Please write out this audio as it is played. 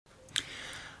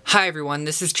Hi everyone,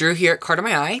 this is Drew here at Card of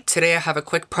My Eye. Today I have a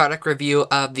quick product review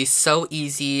of the So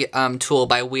Easy tool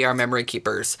by We Are Memory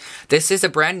Keepers. This is a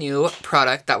brand new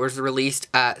product that was released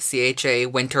at CHA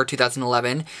Winter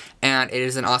 2011, and it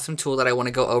is an awesome tool that I want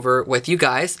to go over with you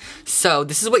guys. So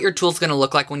this is what your tool is going to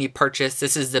look like when you purchase.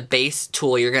 This is the base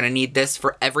tool. You're going to need this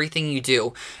for everything you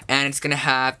do, and it's going to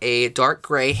have a dark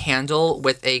gray handle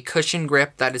with a cushion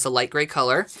grip that is a light gray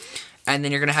color. And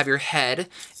then you're going to have your head.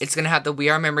 It's going to have the We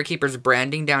Are Memory Keepers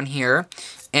branding down here.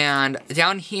 And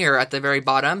down here at the very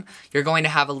bottom, you're going to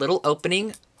have a little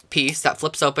opening piece that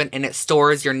flips open and it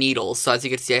stores your needles. So as you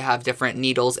can see, I have different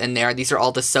needles in there. These are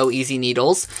all the So Easy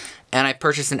needles. And I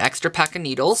purchased an extra pack of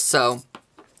needles. So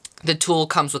the tool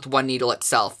comes with one needle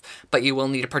itself, but you will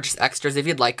need to purchase extras if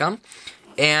you'd like them.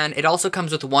 And it also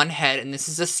comes with one head, and this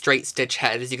is a straight stitch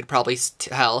head, as you could probably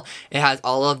tell. It has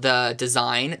all of the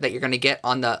design that you're going to get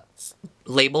on the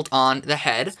labeled on the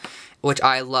head, which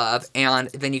I love. And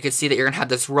then you can see that you're going to have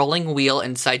this rolling wheel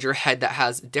inside your head that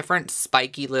has different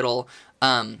spiky little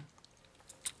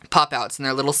pop-outs, and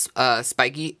they're little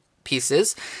spiky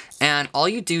pieces. And all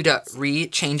you do to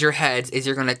change your heads is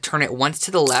you're going to turn it once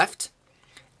to the left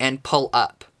and pull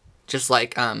up. Just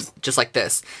like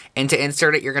this. And to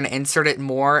insert it, you're going to insert it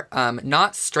more,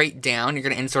 not straight down. You're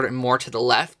going to insert it more to the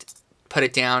left, put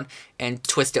it down, and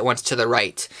twist it once to the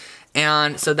right.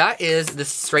 And so that is the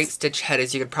straight stitch head,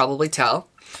 as you could probably tell.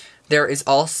 There is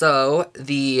also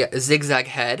the zigzag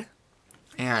head.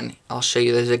 And I'll show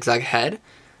you the zigzag head.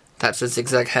 That's the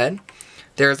zigzag head.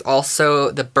 There's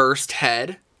also the burst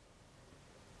head.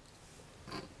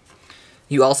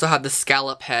 You also have the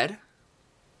scallop head.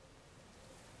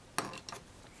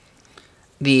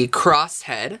 The cross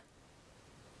head.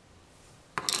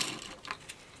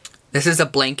 This is a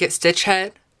blanket stitch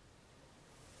head.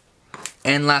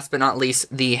 And last but not least,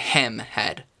 the hem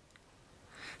head.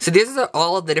 So these are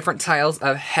all of the different styles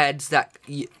of heads that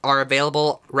are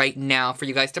available right now for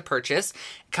you guys to purchase.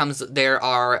 There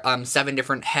are 7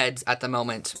 different heads at the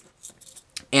moment.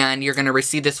 And you're going to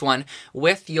receive this one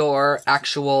with your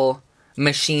actual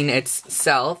machine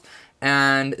itself.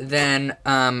 And then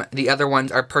the other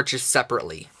ones are purchased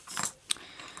separately.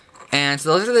 And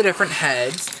so those are the different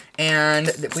heads. And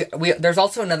there's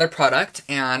also another product,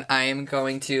 and I'm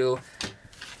going to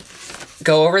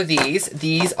go over these.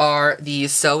 These are the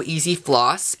So Easy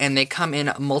Floss, and they come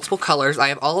in multiple colors. I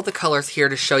have all of the colors here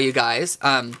to show you guys.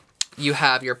 You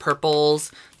have your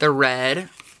purples, the red,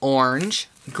 orange,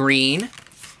 green,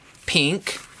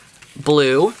 pink,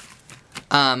 blue.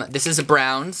 This is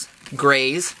browns,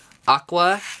 grays,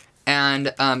 aqua,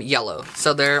 and yellow.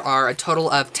 So there are a total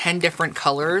of 10 different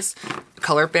color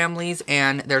families,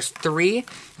 and there's 3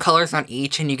 colors on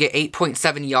each, and you get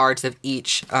 8.7 yards of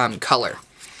each color.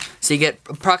 So you get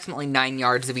approximately 9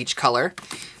 yards of each color.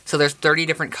 So there's 30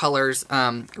 different colors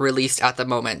released at the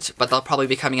moment, but they'll probably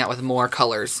be coming out with more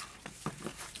colors.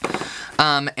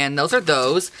 And those are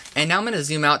those. And now I'm going to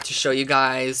zoom out to show you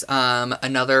guys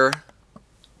another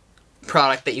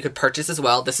product that you could purchase as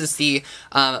well. This is the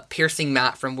piercing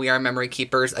mat from We Are Memory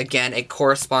Keepers. Again, it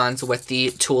corresponds with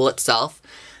the tool itself.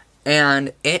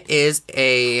 And it is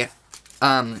a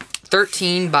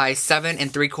 13 by 7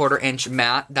 3/4 inch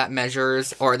mat that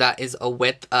measures, or that is a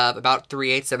width of about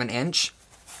 3/8 of an inch.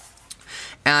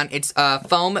 And it's a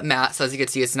foam mat, so as you can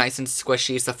see, it's nice and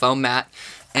squishy. It's a foam mat,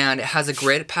 and it has a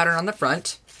grid pattern on the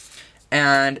front.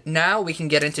 And now we can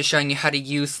get into showing you how to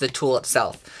use the tool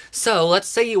itself. So let's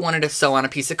say you wanted to sew on a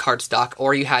piece of cardstock,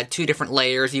 or you had 2 different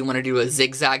layers, you want to do a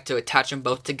zigzag to attach them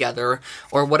both together,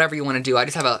 or whatever you want to do. I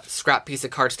just have a scrap piece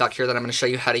of cardstock here that I'm going to show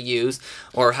you how to use,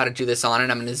 or how to do this on,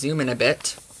 and I'm going to zoom in a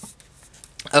bit.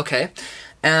 Okay,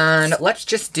 and let's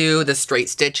just do the straight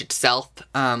stitch itself,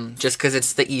 just because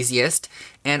it's the easiest.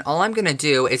 And all I'm going to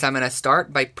do is I'm going to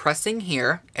start by pressing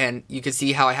here, and you can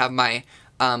see how I have my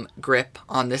grip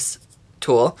on this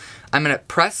tool. I'm going to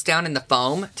press down in the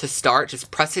foam to start.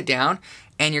 Just press it down,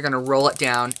 and you're going to roll it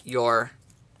down your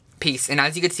piece. And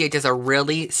as you can see, it does a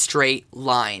really straight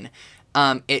line.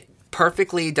 It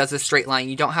perfectly does a straight line.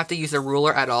 You don't have to use a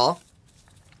ruler at all.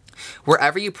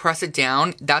 Wherever you press it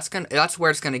down, that's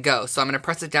where it's going to go. So I'm going to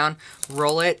press it down,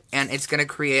 roll it, and it's going to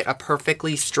create a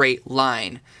perfectly straight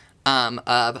line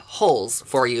of holes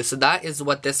for you. So that is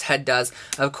what this head does.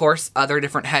 Of course, other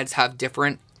different heads have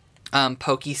different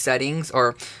pokey settings,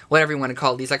 or whatever you want to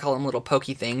call these. I call them little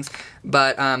pokey things.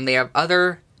 But they have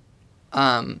other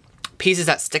pieces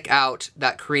that stick out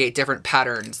that create different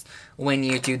patterns when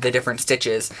you do the different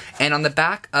stitches. And on the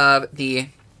back of the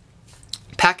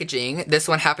packaging. This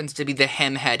one happens to be the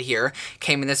hem head here.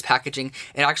 Came in this packaging.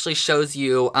 It actually shows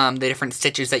you the different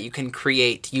stitches that you can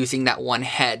create using that one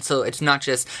head. So it's not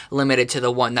just limited to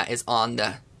the one that is on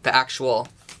the the actual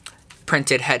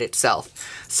printed head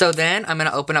itself. So then I'm going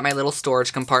to open up my little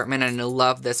storage compartment, and I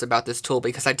love this about this tool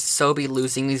because I'd so be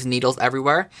losing these needles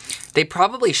everywhere. They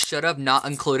probably should have not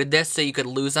included this so you could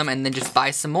lose them and then just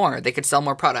buy some more. They could sell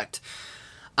more product.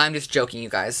 I'm just joking, you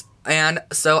guys. And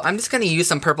so I'm just going to use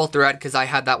some purple thread because I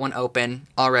had that one open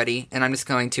already, and I'm just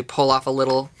going to pull off a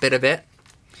little bit of it.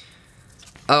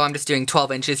 Oh, I'm just doing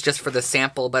 12 inches just for the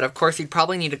sample, but of course you'd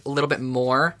probably need a little bit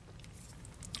more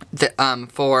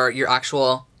for your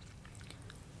actual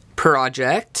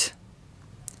project.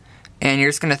 And you're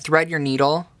just going to thread your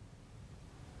needle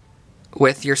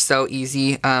with your So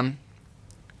Easy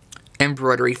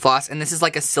embroidery floss. And this is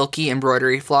like a silky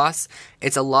embroidery floss.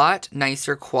 It's a lot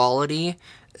nicer quality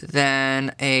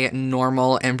than a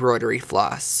normal embroidery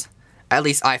floss. At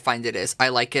least I find it is. I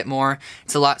like it more.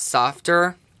 It's a lot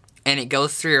softer, and it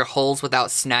goes through your holes without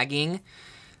snagging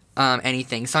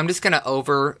anything. So I'm just going to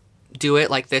overdo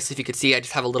it like this. If you could see, I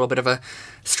just have a little bit of a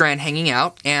strand hanging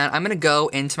out. And I'm going to go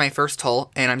into my first hole,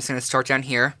 and I'm just going to start down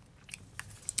here.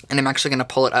 And I'm actually going to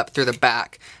pull it up through the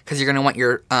back, because you're going to want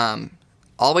your...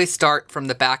 always start from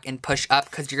the back and push up,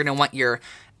 because you're going to want your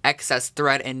excess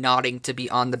thread and knotting to be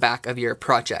on the back of your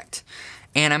project.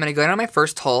 And I'm going to go down my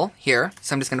first hole here.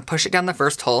 So I'm just going to push it down the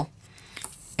first hole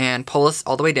and pull this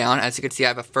all the way down. As you can see, I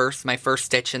have my first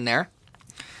stitch in there,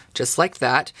 just like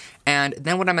that. And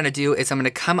then what I'm going to do is I'm going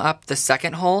to come up the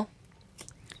second hole,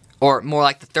 or more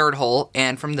like the third hole,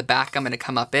 and from the back I'm going to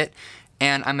come up it,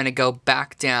 and I'm going to go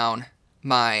back down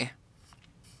my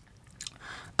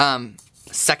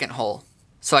second hole.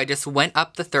 So I just went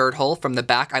up the third hole. From the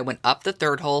back, I went up the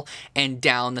third hole and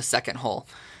down the second hole.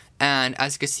 And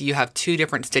as you can see, you have two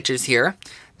different stitches here.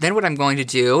 Then what I'm going to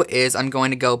do is I'm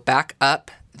going to go back up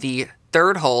the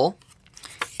third hole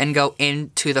and go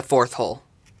into the fourth hole.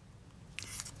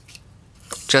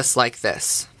 Just like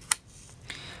this.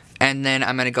 And then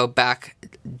I'm going to go back,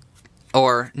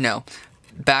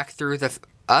 back through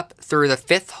up through the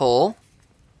fifth hole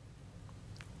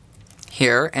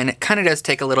here, and it kind of does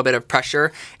take a little bit of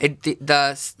pressure.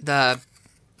 The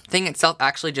thing itself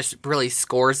actually just really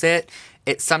scores it.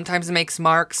 It sometimes makes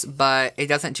marks, but it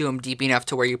doesn't do them deep enough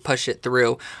to where you push it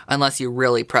through unless you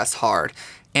really press hard.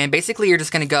 And basically you're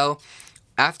just going to go,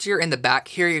 after you're in the back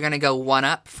here, you're going to go one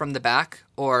up from the back,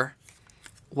 or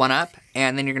one up,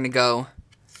 and then you're going to go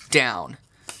down.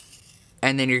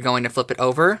 And then you're going to flip it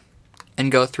over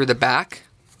and go through the back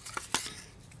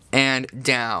and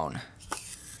down.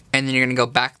 And then you're going to go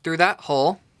back through that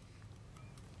hole,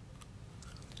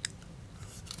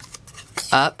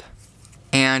 up,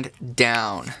 and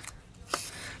down.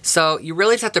 So you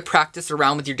really just have to practice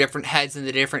around with your different heads and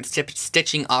the different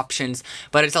stitching options,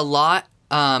 but it's a lot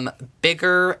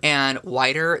bigger and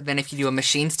wider than if you do a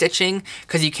machine stitching,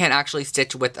 because you can't actually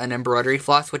stitch with an embroidery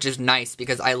floss, which is nice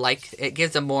because it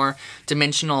gives a more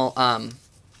dimensional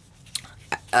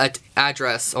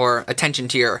address or attention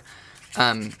to your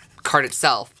card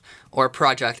itself or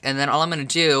project. And then all I'm going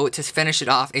to do to finish it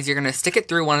off is you're going to stick it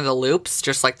through one of the loops,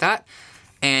 just like that.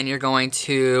 And you're going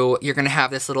to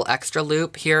have this little extra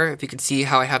loop here. If you can see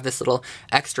how I have this little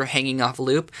extra hanging off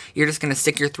loop, you're just going to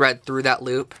stick your thread through that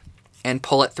loop and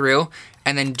pull it through,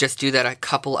 and then just do that a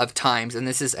couple of times. And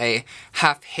this is a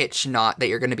half hitch knot that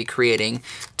you're going to be creating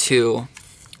to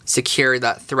secure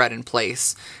that thread in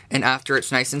place. And after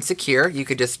it's nice and secure, you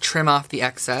could just trim off the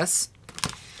excess,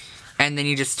 and then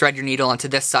you just thread your needle onto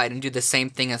this side and do the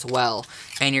same thing as well.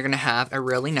 And you're going to have a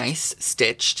really nice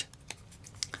stitched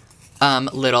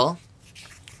little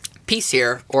piece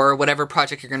here, or whatever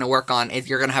project you're going to work on,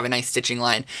 you're going to have a nice stitching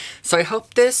line. So I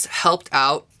hope this helped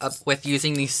out with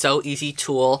using the So Easy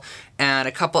tool and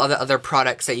a couple of the other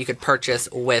products that you could purchase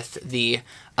with the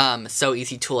So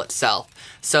Easy tool itself.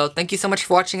 So thank you so much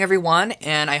for watching, everyone,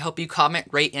 and I hope you comment,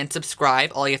 rate, and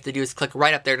subscribe. All you have to do is click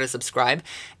right up there to subscribe,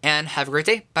 and have a great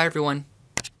day. Bye, everyone.